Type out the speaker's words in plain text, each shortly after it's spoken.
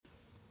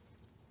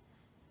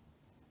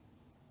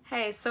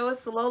Hey, so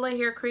it's Lola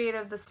here, creator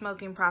of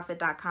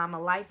thesmokingprophet.com,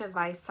 a life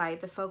advice site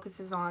that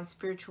focuses on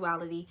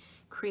spirituality,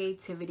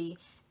 creativity,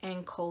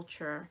 and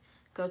culture.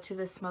 Go to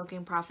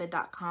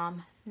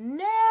thesmokingprophet.com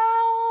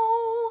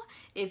now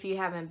if you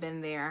haven't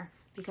been there,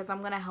 because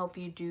I'm going to help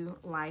you do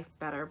life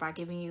better by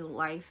giving you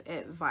life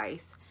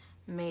advice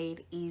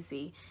made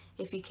easy.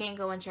 If you can't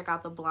go and check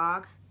out the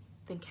blog,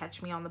 then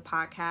catch me on the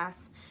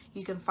podcast.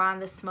 You can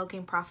find the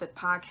Smoking Prophet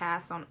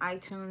podcast on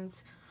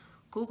iTunes,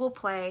 Google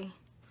Play,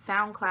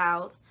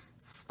 SoundCloud,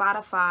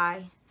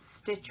 Spotify,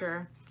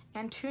 Stitcher,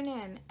 and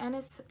TuneIn. And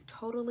it's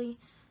totally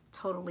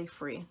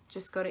free.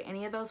 Just go to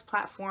any of those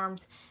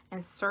platforms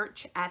and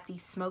search at the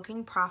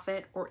Smoking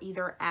Prophet or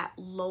either at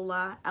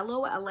Lola,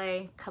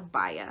 Lola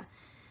Cabaya,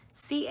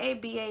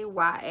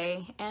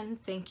 Cabaya,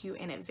 and thank you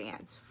in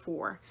advance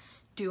for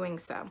doing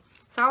so.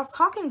 So I was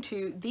talking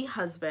to the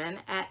husband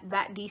at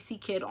that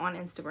DC Kid on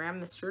Instagram,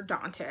 Mr.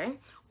 Dante,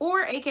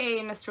 or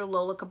aka Mr.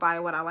 Lola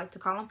Cabaya, what I like to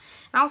call him.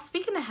 And I was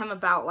speaking to him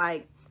about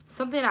like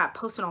something I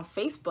posted on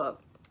Facebook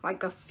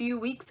like a few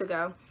weeks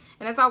ago.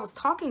 And as I was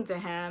talking to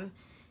him,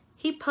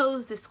 he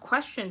posed this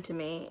question to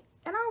me.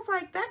 And I was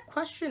like, that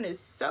question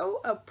is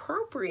so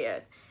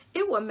appropriate.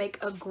 It would make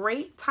a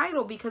great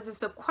title because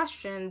it's a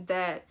question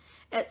that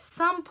at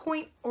some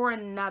point or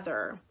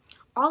another,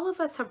 all of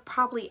us have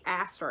probably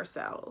asked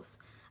ourselves.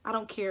 I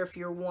don't care if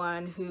you're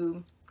one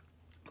who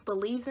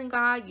believes in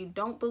God, you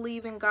don't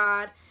believe in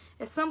God.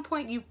 At some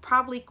point you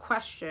probably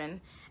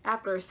question,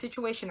 after a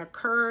situation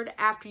occurred,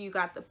 after you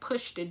got the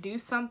push to do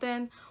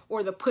something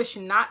or the push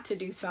not to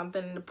do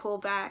something and to pull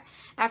back,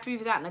 after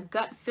you've gotten a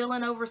gut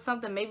feeling over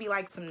something, maybe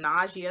like some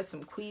nausea,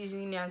 some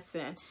queasiness,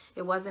 and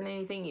it wasn't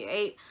anything you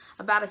ate,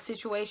 about a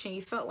situation,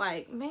 you felt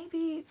like,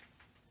 maybe,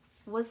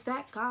 was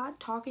that God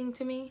talking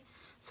to me?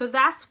 So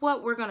that's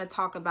what we're going to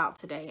talk about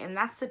today. And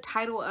that's the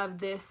title of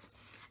this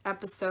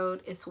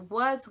episode is,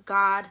 was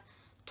God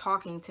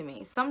talking to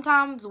me?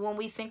 Sometimes when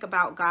we think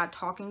about God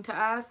talking to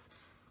us,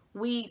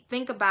 we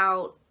think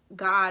about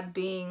God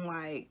being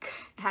like,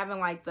 having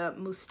like the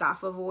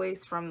Mustafa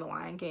voice from The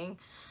Lion King,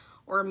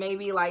 or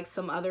maybe like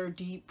some other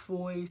deep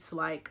voice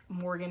like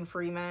Morgan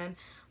Freeman,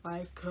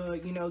 like,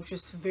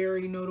 just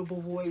very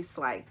notable voice,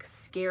 like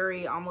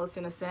scary almost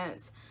in a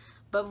sense.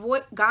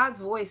 But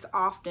God's voice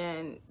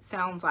often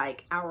sounds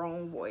like our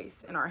own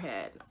voice in our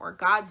head, or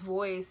God's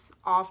voice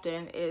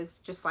often is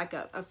just like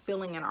a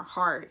feeling in our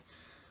heart,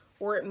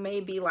 or it may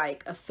be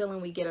like a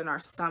feeling we get in our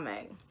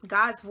stomach.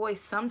 God's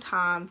voice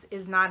sometimes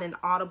is not an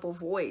audible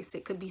voice.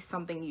 It could be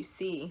something you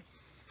see.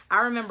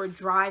 I remember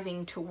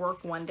driving to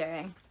work one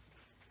day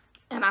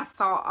and I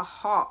saw a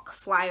hawk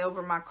fly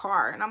over my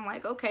car, and I'm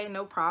like, okay,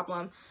 no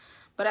problem.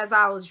 But as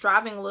I was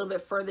driving a little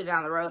bit further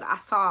down the road, I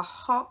saw a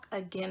hawk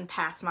again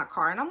pass my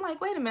car. And I'm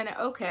like, wait a minute,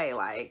 okay,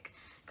 like,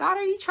 God,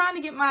 are you trying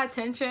to get my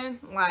attention?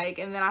 Like,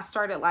 and then I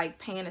started like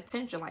paying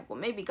attention, like, well,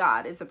 maybe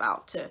God is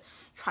about to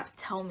try to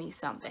tell me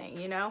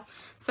something,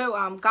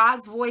 So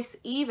God's voice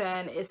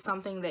even is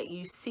something that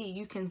you see.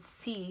 You can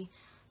see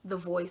the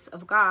voice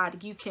of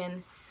God. You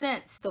can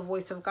sense the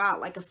voice of God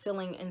like a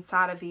feeling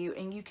inside of you,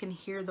 and you can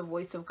hear the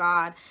voice of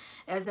God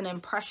as an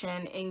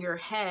impression in your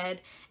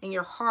head, in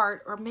your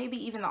heart, or maybe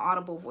even the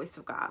audible voice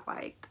of God.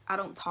 Like, I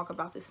don't talk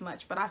about this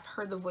much, but I've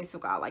heard the voice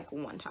of God like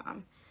one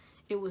time.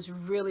 It was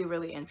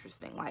really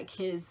interesting, like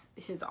his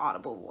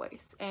audible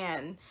voice.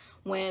 And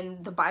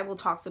when the Bible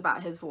talks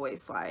about his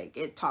voice, like,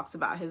 it talks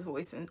about his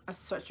voice in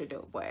such a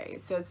dope way.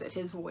 It says that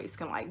his voice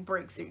can like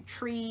break through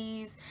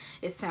trees.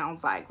 It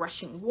sounds like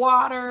rushing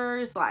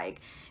waters. Like,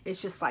 it's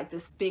just like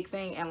this big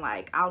thing. And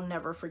like, I'll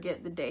never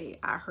forget the day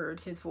I heard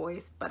his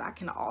voice, but I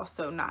can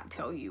also not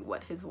tell you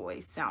what his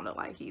voice sounded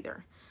like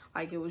either.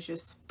 Like, it was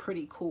just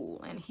pretty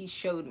cool. And he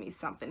showed me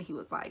something. He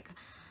was like,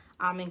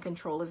 I'm in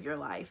control of your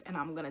life and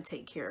I'm going to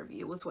take care of you.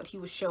 It was what he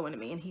was showing to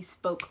me, and he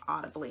spoke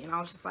audibly, and I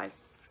was just like,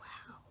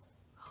 wow.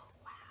 Oh,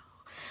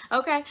 wow.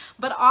 Okay.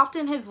 But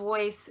often his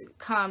voice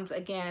comes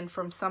again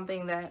from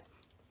something that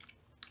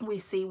we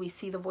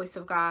see the voice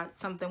of God,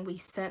 something we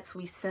sense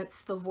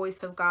the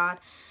voice of God,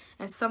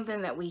 and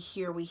something that we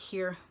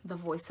hear the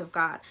voice of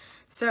God.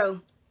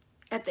 So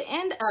at the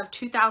end of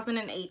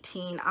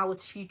 2018, I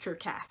was future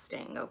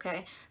casting,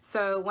 okay?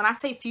 So when I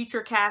say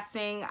future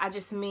casting, I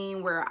just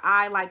mean where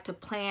I like to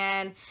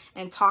plan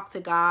and talk to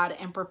God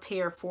and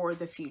prepare for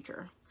the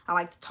future. I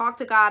like to talk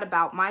to God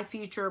about my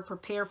future,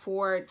 prepare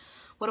for it.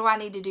 What do I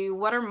need to do?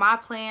 What are my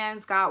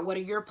plans? God, what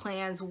are your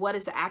plans? What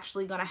is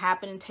actually going to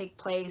happen and take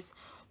place?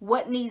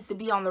 What needs to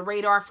be on the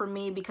radar for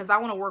me, because I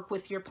want to work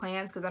with your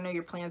plans, because I know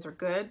your plans are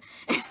good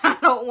and I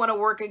don't want to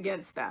work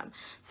against them.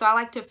 So I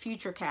like to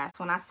future cast.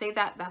 When I say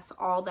that, that's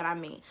all that I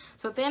mean.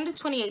 So at the end of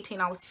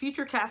 2018, I was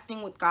future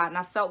casting with God, and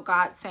I felt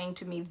God saying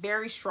to me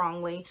very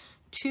strongly,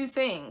 two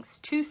things,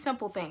 two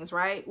simple things,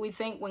 right? We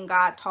think when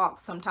God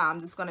talks,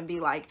 sometimes it's going to be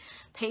like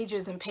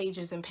pages and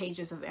pages and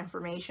pages of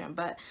information,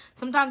 but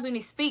sometimes when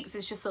he speaks,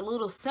 it's just a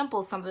little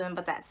simple something,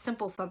 but that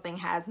simple something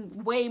has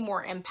way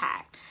more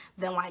impact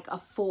than like a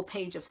full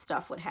page of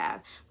stuff would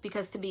have,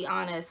 because to be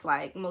honest,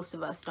 like most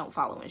of us don't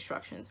follow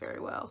instructions very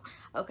well.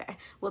 Okay,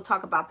 we'll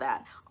talk about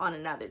that on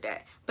another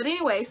day. But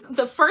anyways,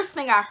 the first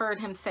thing I heard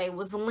him say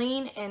was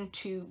lean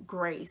into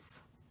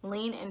grace.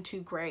 Lean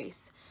into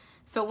grace.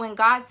 So when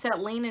God said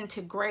lean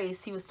into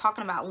grace, he was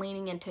talking about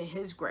leaning into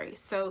his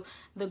grace. So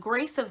the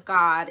grace of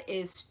God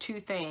is two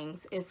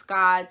things. It's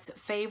God's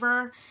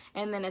favor,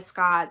 and then it's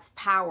God's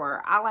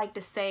power. I like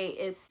to say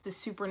it's the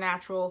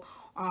supernatural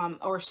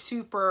or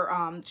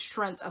super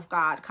strength of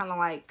God. Kind of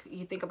like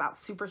you think about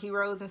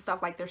superheroes and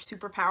stuff, like their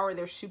superpower,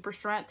 their super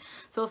strength.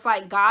 So it's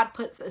like God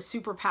puts a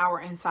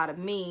superpower inside of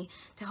me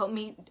to help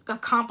me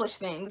accomplish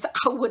things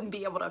I wouldn't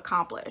be able to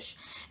accomplish.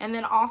 And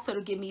then also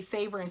to give me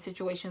favor in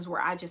situations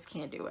where I just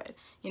can't do it.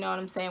 You know what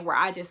I'm saying? Where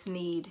I just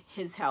need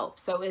his help.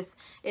 So it's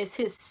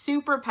his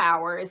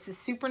superpower. It's his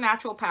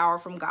supernatural power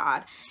from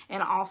God.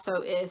 And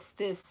also it's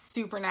this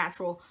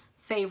supernatural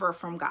favor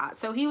from God.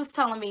 So he was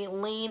telling me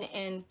lean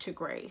into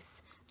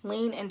grace.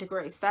 Lean into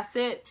grace. That's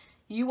it.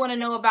 You want to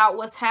know about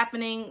what's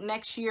happening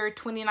next year,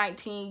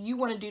 2019. You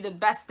want to do the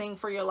best thing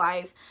for your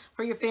life,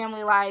 for your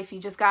family life. You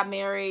just got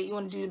married. You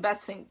want to do the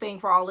best thing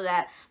for all of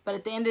that. But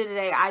at the end of the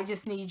day, I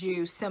just need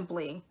you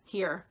simply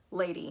here,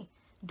 lady,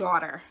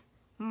 daughter,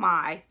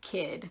 my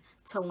kid,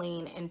 to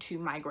lean into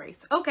my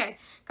grace. Okay,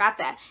 got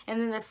that. And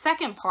then the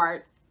second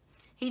part,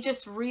 he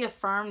just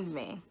reaffirmed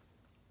me.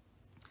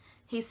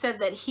 He said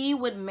that he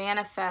would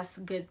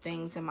manifest good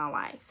things in my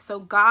life. So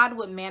God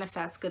would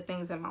manifest good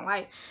things in my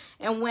life.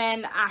 And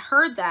when I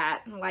heard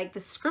that, like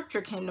the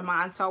scripture came to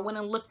mind. So I went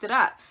and looked it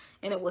up.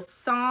 And it was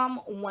Psalm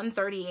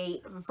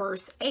 138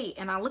 verse 8.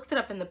 And I looked it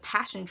up in the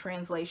Passion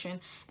Translation.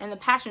 And the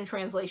Passion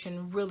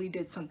Translation really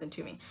did something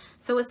to me.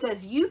 So it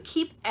says, you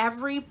keep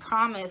every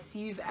promise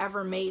you've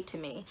ever made to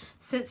me.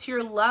 Since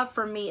your love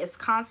for me is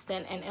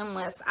constant and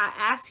endless, I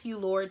ask you,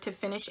 Lord, to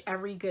finish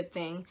every good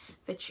thing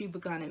that you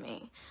begun in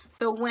me.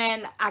 So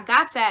when I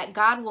got that,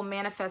 God will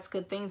manifest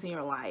good things in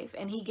your life.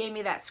 And he gave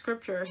me that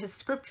scripture.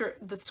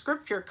 The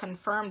scripture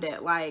confirmed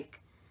it. Like,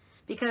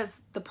 because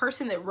the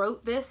person that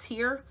wrote this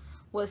here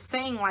was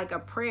saying like a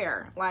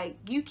prayer, like,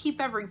 you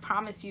keep every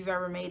promise you've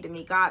ever made to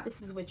me. God,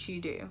 this is what you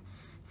do.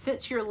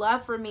 Since your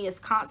love for me is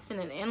constant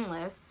and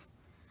endless,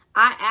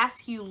 I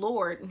ask you,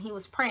 Lord, and he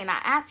was praying, I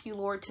ask you,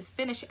 Lord, to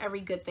finish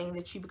every good thing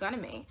that you begun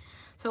in me.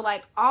 So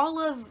like all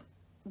of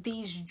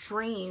these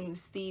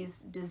dreams,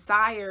 these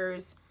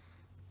desires,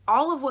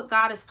 all of what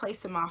God has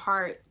placed in my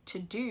heart to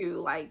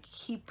do, like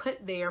he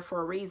put there for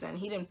a reason.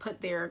 He didn't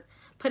put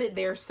it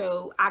there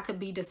so I could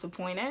be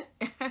disappointed.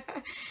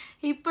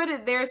 He put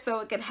it there so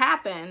it could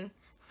happen.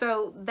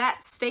 So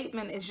that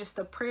statement is just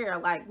a prayer,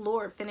 like,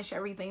 Lord, finish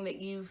everything that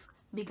you've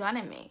begun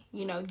in me.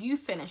 You know, you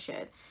finish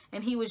it.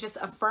 And he was just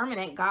affirming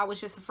it. God was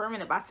just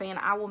affirming it by saying,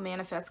 I will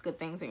manifest good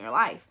things in your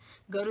life.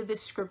 Go to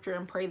this scripture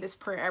and pray this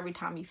prayer every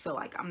time you feel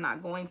like I'm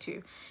not going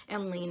to,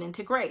 and lean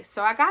into grace.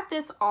 So I got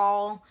this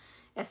all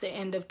at the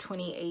end of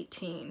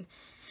 2018.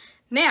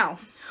 Now,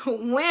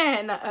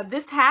 when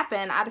this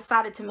happened, I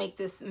decided to make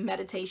this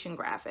meditation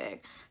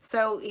graphic.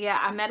 So yeah,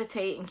 I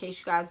meditate, in case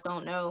you guys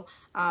don't know.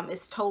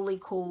 It's totally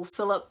cool.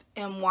 Philip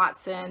M.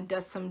 Watson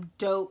does some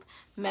dope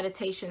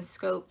meditation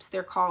scopes.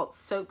 They're called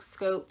Soak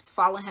Scopes.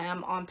 Follow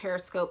him on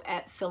Periscope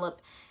at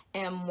Philip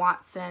M.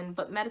 Watson.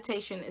 But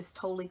meditation is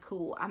totally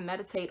cool. I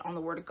meditate on the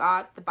Word of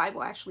God. The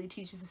Bible actually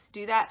teaches us to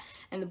do that.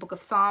 In the book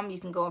of Psalm, you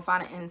can go and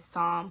find it in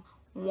Psalm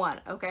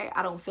 1. Okay,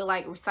 I don't feel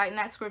like reciting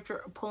that scripture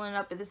or pulling it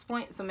up at this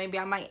point, so maybe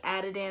I might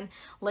add it in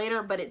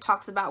later. But it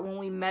talks about when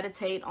we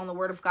meditate on the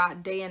Word of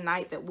God day and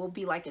night, that we'll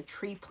be like a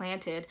tree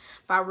planted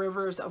by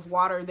rivers of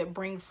water that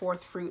bring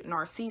forth fruit in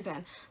our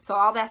season. So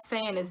all that's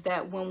saying is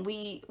that when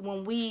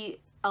we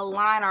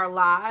align our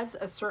lives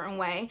a certain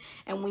way,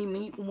 and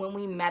when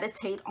we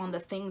meditate on the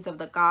things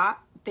of God,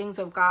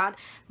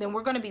 then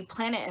we're going to be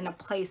planted in a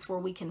place where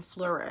we can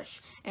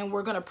flourish, and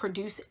we're going to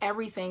produce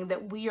everything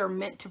that we are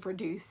meant to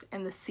produce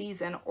in the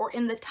season or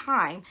in the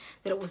time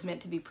that it was meant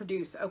to be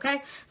produced.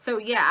 Okay, so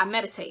yeah, I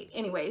meditate.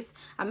 Anyways,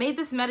 I made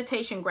this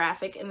meditation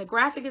graphic, and the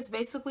graphic is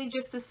basically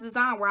just this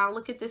design where I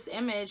look at this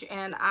image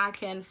and I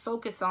can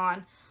focus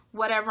on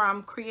whatever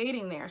I'm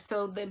creating there.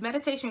 So the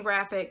meditation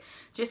graphic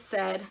just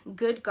said,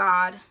 good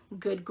God,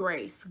 good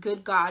grace.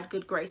 Good God,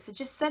 good grace. It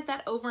just said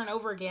that over and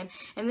over again.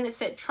 And then it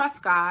said,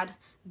 trust God,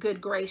 good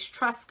grace.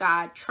 Trust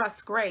God,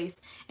 trust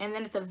grace. And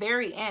then at the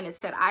very end, it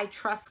said, I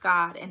trust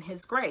God and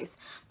his grace.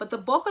 But the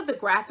bulk of the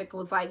graphic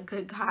was like,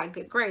 good God,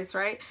 good grace,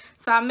 right?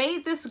 So I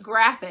made this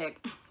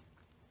graphic,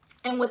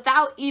 and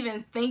without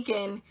even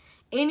thinking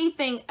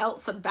anything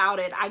else about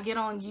it, I get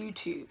on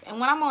YouTube.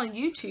 And when I'm on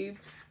YouTube,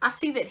 I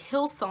see that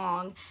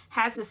Hillsong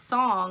has a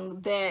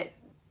song that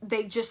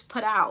they just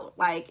put out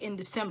like in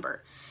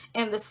December.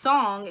 And the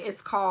song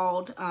is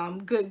called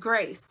Good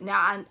Grace.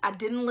 Now, I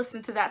didn't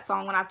listen to that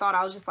song when I thought,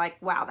 I was just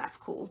like, wow, that's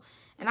cool.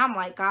 And I'm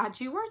like, God,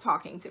 you were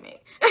talking to me.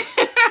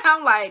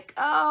 I'm like,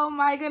 oh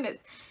my goodness,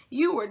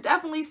 you were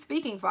definitely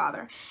speaking,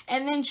 Father.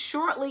 And then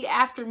shortly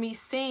after me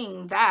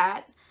seeing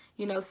that,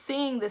 you know,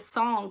 seeing this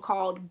song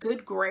called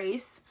Good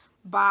Grace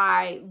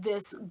by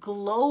this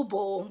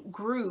global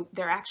group.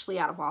 They're actually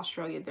out of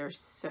Australia. They're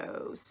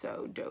so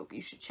dope.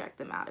 You should check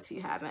them out if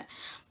you haven't.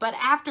 But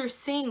after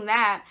seeing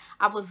that,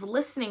 I was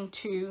listening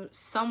to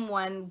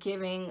someone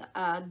giving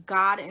a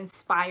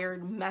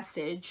God-inspired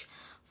message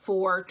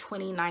for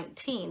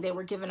 2019. They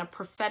were given a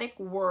prophetic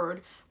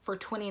word for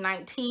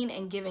 2019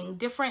 and giving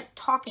different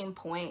talking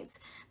points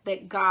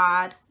that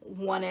God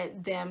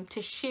wanted them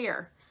to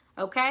share.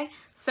 Okay?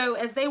 So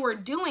as they were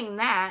doing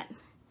that,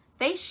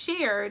 they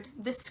shared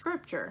this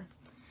scripture.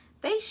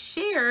 They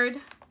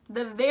shared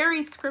the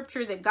very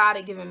scripture that God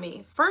had given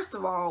me. First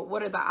of all,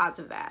 what are the odds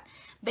of that?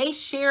 They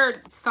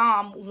shared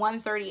Psalm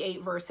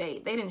 138 verse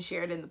 8. They didn't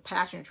share it in the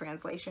Passion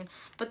Translation,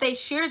 but they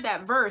shared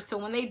that verse. So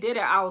when they did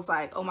it, I was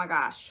like, oh my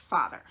gosh,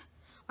 Father,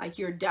 like,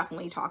 you're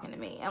definitely talking to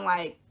me. And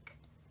like,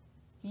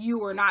 you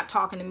were not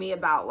talking to me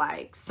about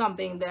like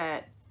something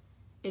that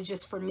is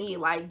just for me.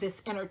 Like,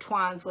 this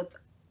intertwines with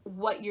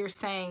what you're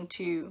saying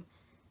to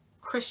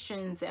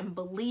Christians and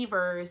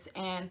believers,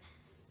 and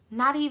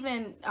not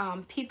even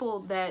people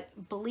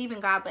that believe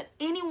in God, but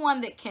anyone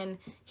that can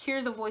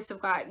hear the voice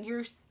of God.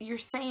 You're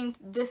saying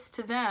this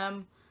to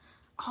them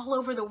all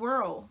over the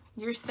world.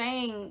 You're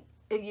saying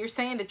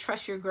to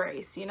trust your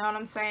grace. You know what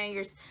I'm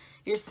saying?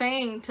 You're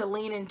saying to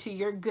lean into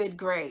your good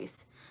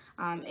grace,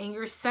 and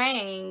you're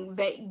saying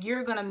that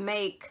you're gonna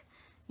make,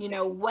 you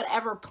know,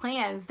 whatever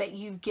plans that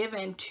you've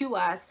given to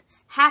us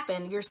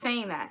happen. You're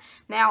saying that.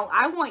 Now,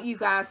 I want you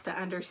guys to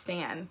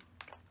understand,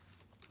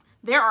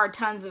 there are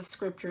tons of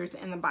scriptures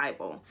in the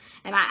Bible,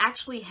 and I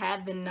actually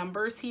had the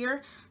numbers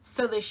here.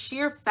 So the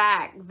sheer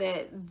fact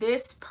that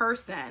this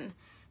person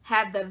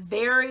had the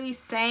very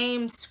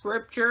same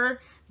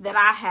scripture that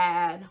I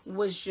had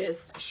was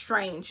just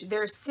strange.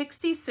 There's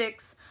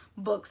 66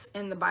 books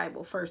in the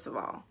Bible, first of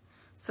all.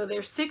 So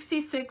there's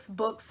 66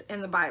 books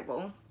in the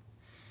Bible.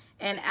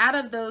 And out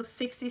of those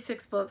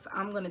 66 books,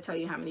 I'm going to tell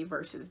you how many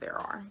verses there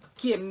are.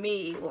 Give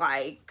me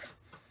like,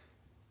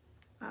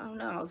 I don't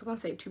know, I was going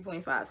to say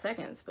 2.5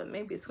 seconds, but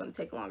maybe it's going to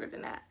take longer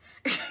than that.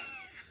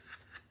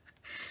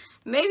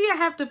 Maybe I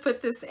have to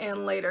put this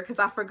in later because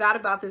I forgot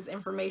about this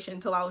information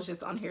until I was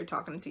just on here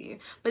talking to you.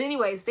 But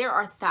anyways, there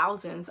are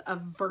thousands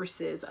of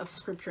verses of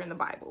scripture in the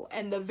Bible.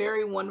 And the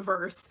very one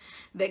verse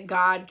that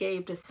God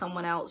gave to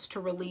someone else to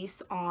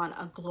release on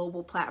a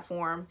global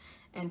platform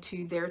and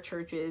to their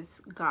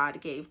churches, God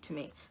gave to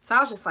me. So I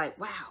was just like,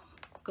 wow.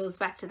 Goes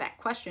back to that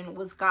question.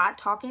 Was God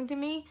talking to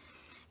me?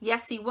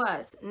 Yes, he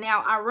was.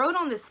 Now, I wrote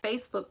on this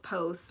Facebook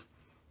post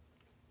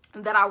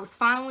that I was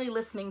finally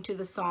listening to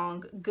the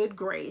song Good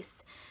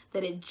Grace,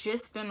 that had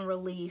just been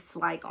released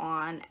like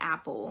on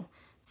Apple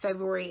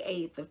February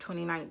 8th of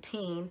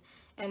 2019.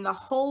 And the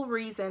whole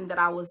reason that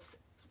I was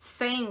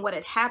saying what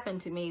had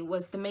happened to me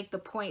was to make the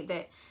point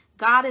that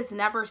God has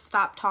never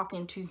stopped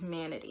talking to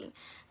humanity.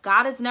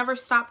 God has never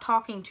stopped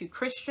talking to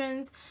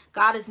Christians.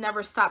 God has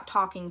never stopped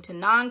talking to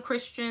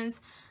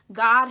non-Christians.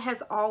 God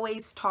has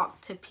always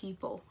talked to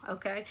people,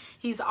 okay?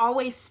 He's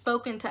always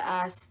spoken to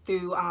us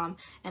through an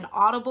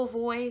audible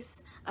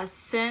voice, a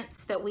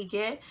sense that we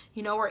get,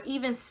 you know, or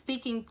even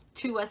speaking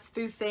to us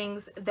through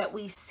things that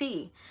we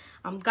see.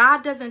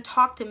 God doesn't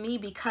talk to me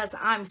because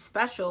I'm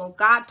special.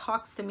 God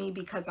talks to me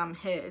because I'm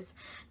his.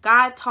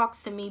 God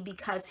talks to me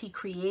because he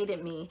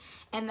created me.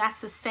 And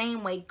that's the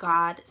same way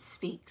God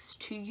speaks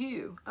to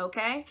you,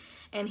 okay?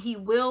 And he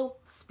will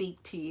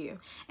speak to you.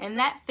 And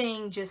that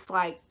thing just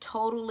like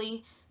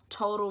totally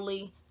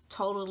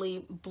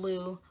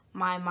blew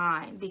my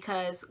mind,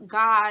 because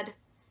God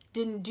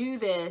didn't do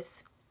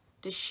this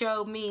to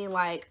show me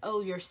like,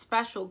 oh, you're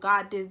special.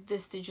 God did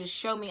this to just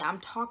show me I'm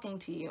talking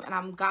to you and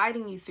I'm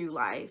guiding you through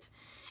life.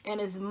 And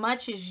as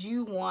much as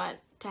you want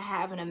to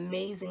have an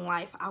amazing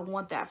life, I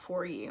want that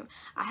for you.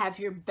 I have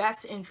your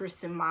best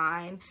interests in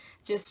mind.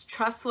 Just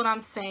trust what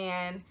I'm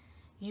saying.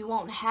 You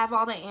won't have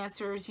all the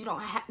answers. You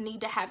don't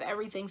need to have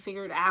everything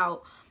figured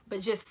out, but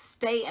just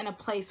stay in a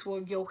place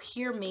where you'll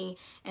hear me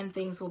and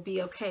things will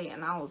be okay.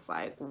 And I was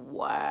like,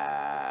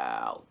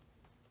 wow.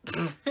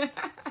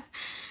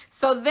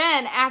 So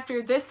then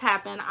after this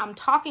happened, I'm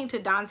talking to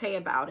Dante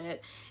about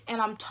it. And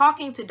I'm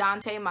talking to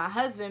Dante, my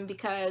husband,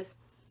 because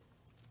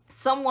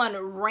someone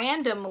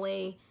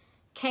randomly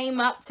came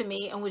up to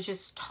me and was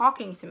just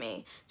talking to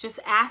me, just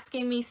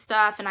asking me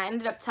stuff. And I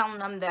ended up telling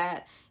them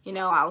that, you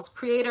know, I was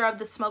creator of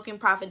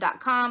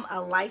thesmokingprophet.com, a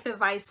life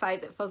advice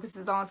site that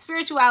focuses on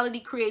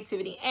spirituality,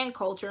 creativity, and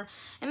culture.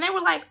 And they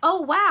were like,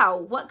 oh,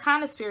 wow, what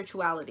kind of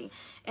spirituality?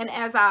 And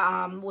as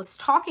I was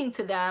talking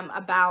to them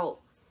about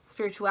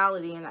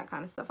spirituality and that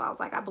kind of stuff. I was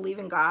like, I believe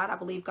in God. I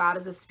believe God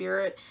is a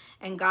spirit,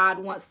 and God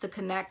wants to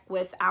connect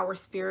with our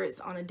spirits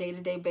on a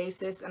day-to-day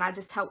basis. And I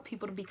just help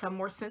people to become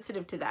more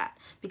sensitive to that,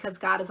 because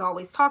God is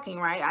always talking,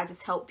 right? I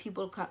just help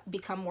people to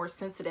become more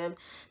sensitive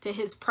to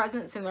his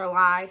presence in their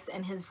lives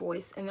and his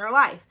voice in their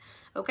life.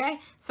 Okay,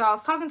 so I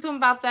was talking to him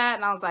about that,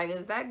 and I was like,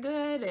 is that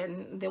good?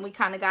 And then we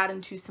kind of got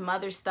into some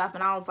other stuff,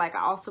 and I was like,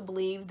 I also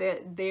believe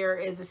that there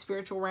is a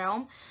spiritual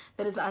realm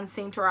that is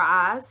unseen to our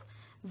eyes,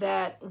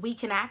 that we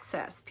can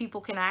access. People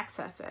can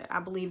access it. I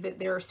believe that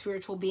there are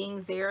spiritual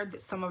beings there,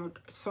 that some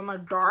are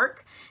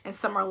dark and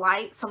some are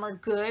light, some are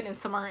good and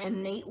some are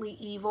innately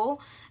evil.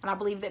 And I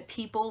believe that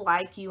people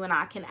like you and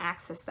I can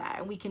access that,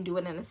 and we can do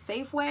it in a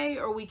safe way,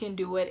 or we can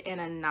do it in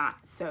a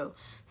not so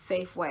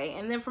safe way.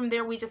 And then from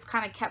there we just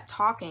kind of kept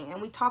talking,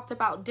 and we talked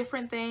about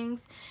different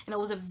things, and it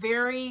was a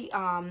very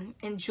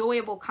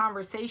enjoyable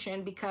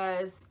conversation,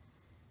 because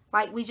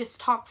like, we just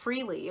talked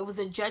freely. It was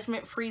a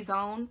judgment-free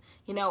zone.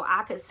 You know,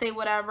 I could say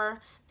whatever,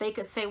 they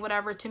could say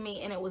whatever to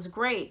me, and it was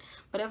great.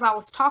 But as I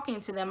was talking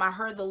to them, I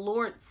heard the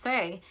Lord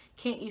say,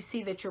 can't you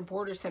see that your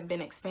borders have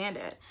been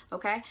expanded?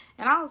 Okay?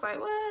 And I was like,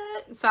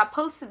 what? So I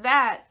posted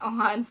that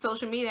on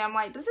social media. I'm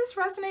like, does this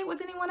resonate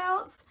with anyone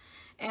else?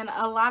 And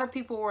a lot of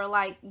people were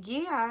like,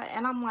 yeah.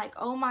 And I'm like,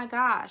 oh my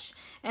gosh.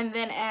 And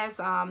then as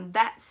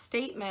that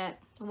statement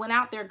went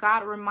out there,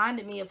 God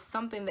reminded me of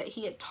something that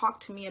he had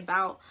talked to me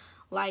about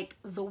like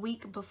the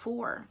week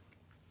before,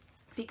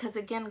 because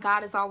again,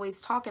 God is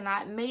always talking.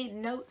 I made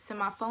notes in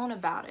my phone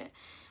about it,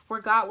 where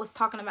God was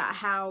talking about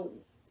how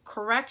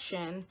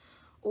correction,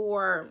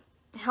 or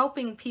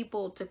helping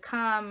people to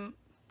come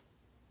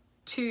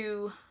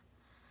to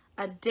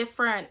a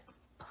different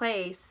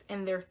place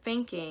in their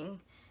thinking,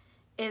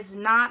 is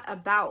not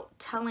about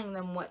telling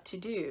them what to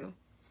do.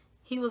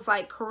 He was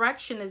like,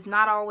 correction is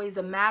not always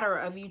a matter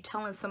of you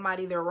telling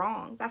somebody they're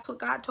wrong. That's what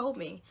God told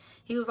me.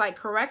 He was like,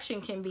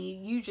 correction can be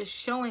you just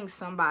showing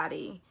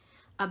somebody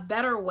a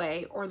better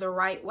way or the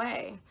right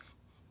way.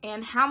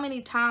 And how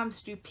many times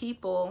do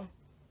people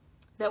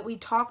that we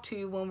talk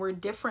to, when we're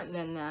different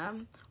than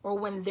them, or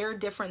when they're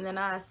different than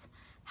us,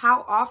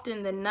 how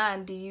often than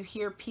none do you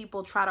hear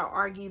people try to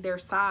argue their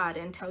side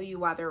and tell you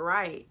why they're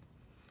right?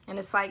 And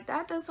it's like,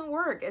 that doesn't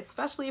work,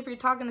 especially if you're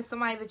talking to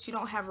somebody that you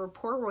don't have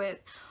rapport with,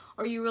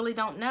 or you really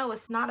don't know.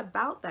 It's not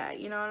about that.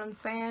 You know what I'm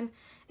saying?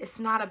 It's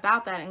not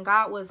about that. And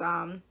God was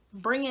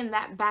bringing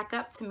that back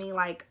up to me,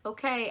 like,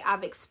 okay,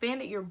 I've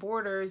expanded your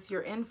borders.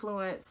 Your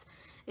influence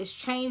is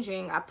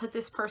changing. I put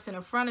this person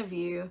in front of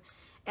you,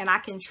 and I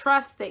can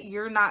trust that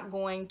you're not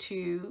going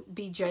to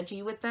be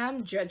judgy with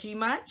them, judgy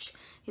much.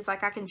 He's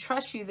like, I can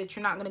trust you that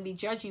you're not going to be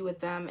judgy with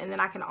them. And then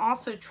I can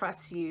also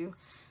trust you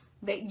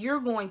that you're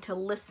going to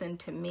listen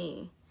to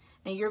me,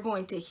 and you're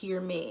going to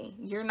hear me.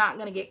 You're not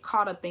going to get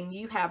caught up in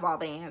you have all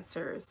the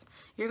answers.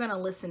 You're going to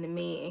listen to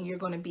me, and you're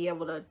going to be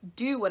able to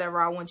do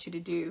whatever I want you to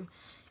do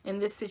in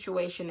this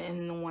situation and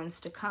in the ones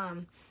to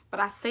come.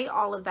 But I say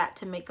all of that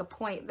to make a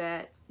point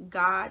that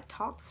God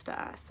talks to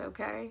us,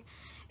 okay?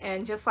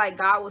 And just like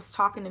God was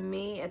talking to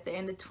me at the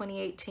end of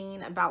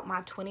 2018 about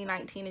my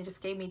 2019, and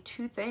just gave me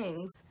 2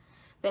 things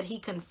that he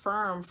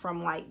confirmed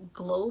from like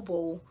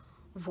global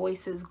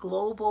voices,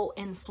 global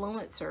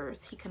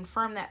influencers. He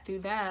confirmed that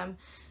through them.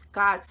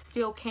 God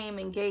still came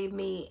and gave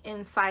me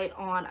insight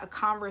on a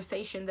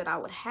conversation that I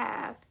would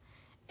have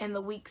in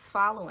the weeks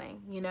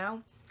following, you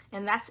know?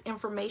 And that's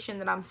information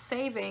that I'm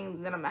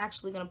saving, that I'm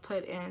actually going to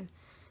put in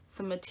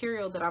some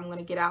material that I'm going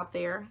to get out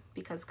there,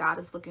 because God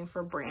is looking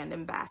for brand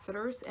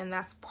ambassadors. And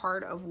that's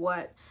part of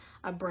what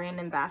a brand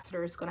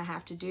ambassador is going to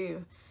have to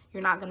do.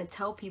 You're not going to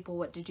tell people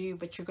what to do,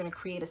 but you're going to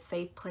create a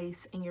safe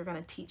place, and you're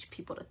going to teach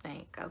people to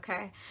think,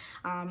 okay?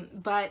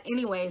 But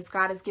anyways,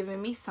 God has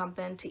given me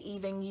something to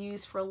even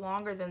use for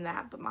longer than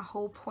that. But my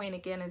whole point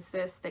again is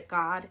this, that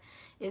God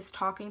is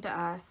talking to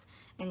us,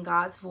 and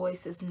God's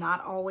voice is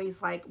not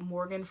always like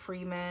Morgan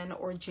Freeman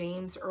or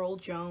James Earl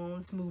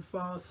Jones,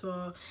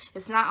 Mufasa.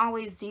 It's not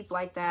always deep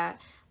like that.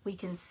 We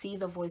can see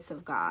the voice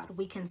of God.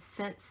 We can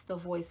sense the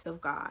voice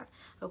of God,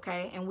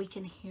 okay? And we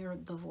can hear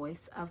the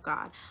voice of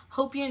God.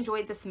 Hope you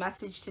enjoyed this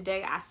message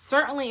today. I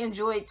certainly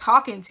enjoyed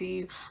talking to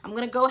you. I'm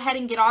going to go ahead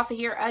and get off of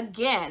here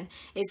again.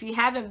 If you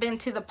haven't been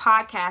to the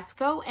podcast,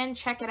 go and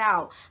check it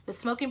out. The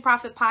Smoking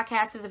Prophet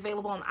podcast is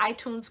available on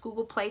iTunes,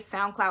 Google Play,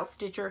 SoundCloud,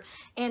 Stitcher,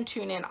 and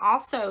TuneIn.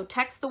 Also,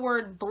 text the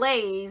word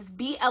BLAZE,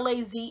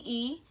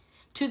 B-L-A-Z-E,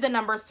 to the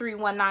number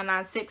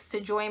 31996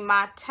 to join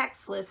my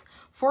text list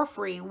for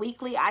free.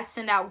 Weekly, I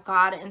send out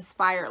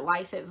God-inspired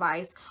life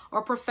advice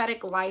or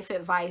prophetic life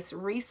advice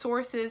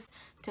resources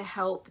to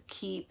help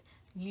keep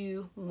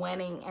you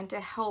winning and to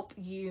help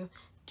you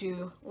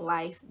do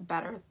life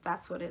better.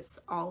 That's what it's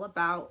all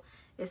about.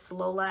 It's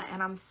Lola,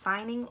 and I'm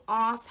signing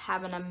off.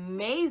 Have an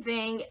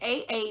amazing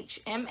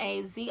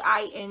AHMAZING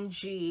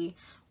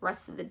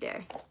rest of the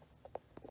day.